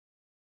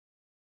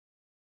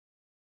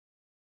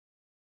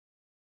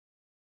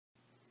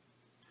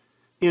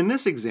In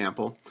this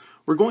example,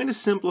 we're going to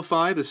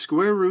simplify the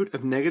square root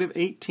of negative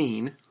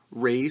 18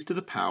 raised to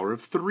the power of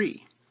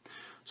 3.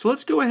 So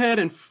let's go ahead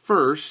and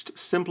first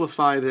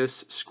simplify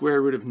this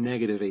square root of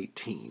negative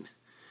 18.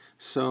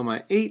 So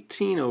my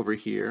 18 over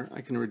here,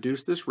 I can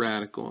reduce this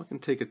radical. I can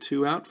take a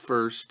 2 out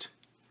first,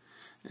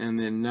 and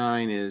then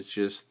 9 is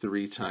just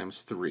 3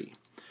 times 3.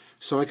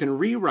 So I can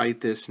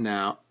rewrite this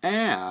now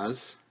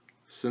as,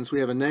 since we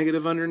have a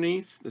negative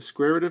underneath, the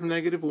square root of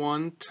negative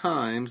 1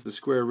 times the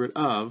square root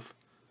of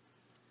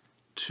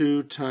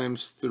 2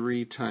 times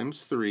 3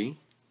 times 3,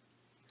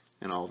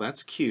 and all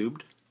that's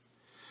cubed.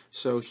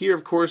 So here,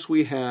 of course,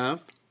 we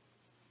have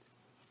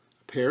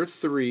a pair of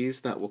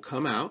 3's that will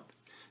come out,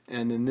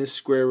 and then this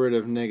square root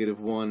of negative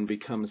 1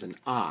 becomes an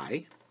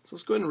I. So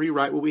let's go ahead and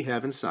rewrite what we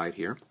have inside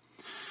here.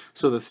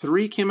 So the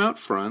 3 came out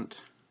front,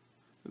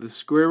 the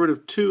square root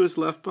of 2 is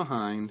left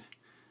behind,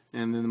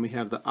 and then we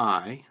have the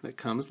I that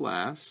comes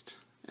last,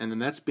 and then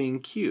that's being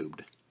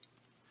cubed.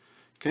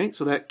 Okay,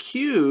 so that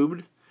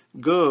cubed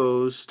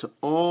goes to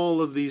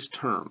all of these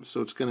terms.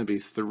 So it's going to be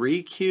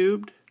 3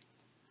 cubed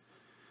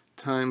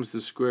times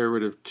the square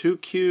root of 2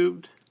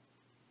 cubed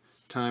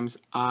times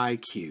I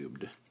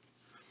cubed.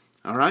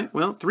 All right,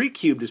 well, 3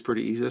 cubed is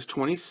pretty easy. That's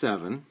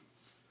 27.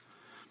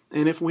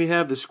 And if we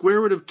have the square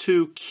root of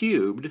 2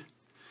 cubed,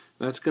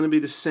 that's going to be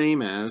the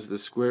same as the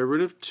square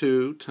root of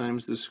 2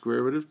 times the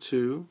square root of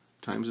 2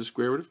 times the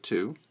square root of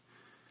 2.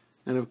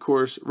 And of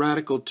course,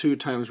 radical 2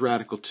 times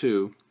radical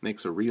 2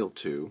 makes a real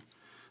 2.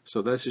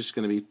 So that's just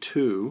going to be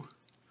 2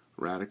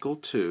 radical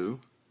 2.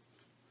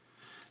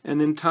 And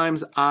then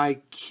times I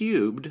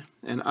cubed,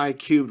 and I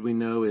cubed we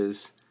know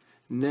is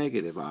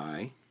negative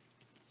I.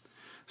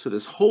 So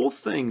this whole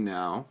thing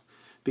now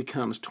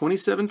becomes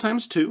 27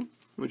 times 2,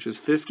 which is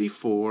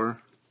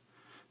 54,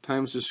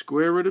 times the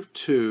square root of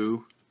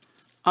 2,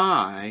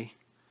 I,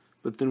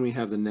 but then we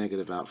have the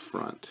negative out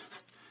front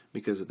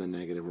because of the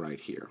negative right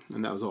here.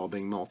 And that was all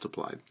being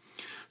multiplied.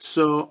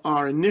 So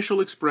our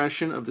initial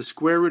expression of the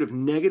square root of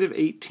negative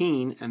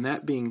 18, and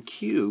that being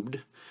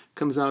cubed,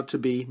 comes out to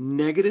be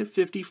negative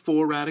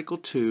 54 radical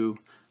 2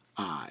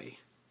 I.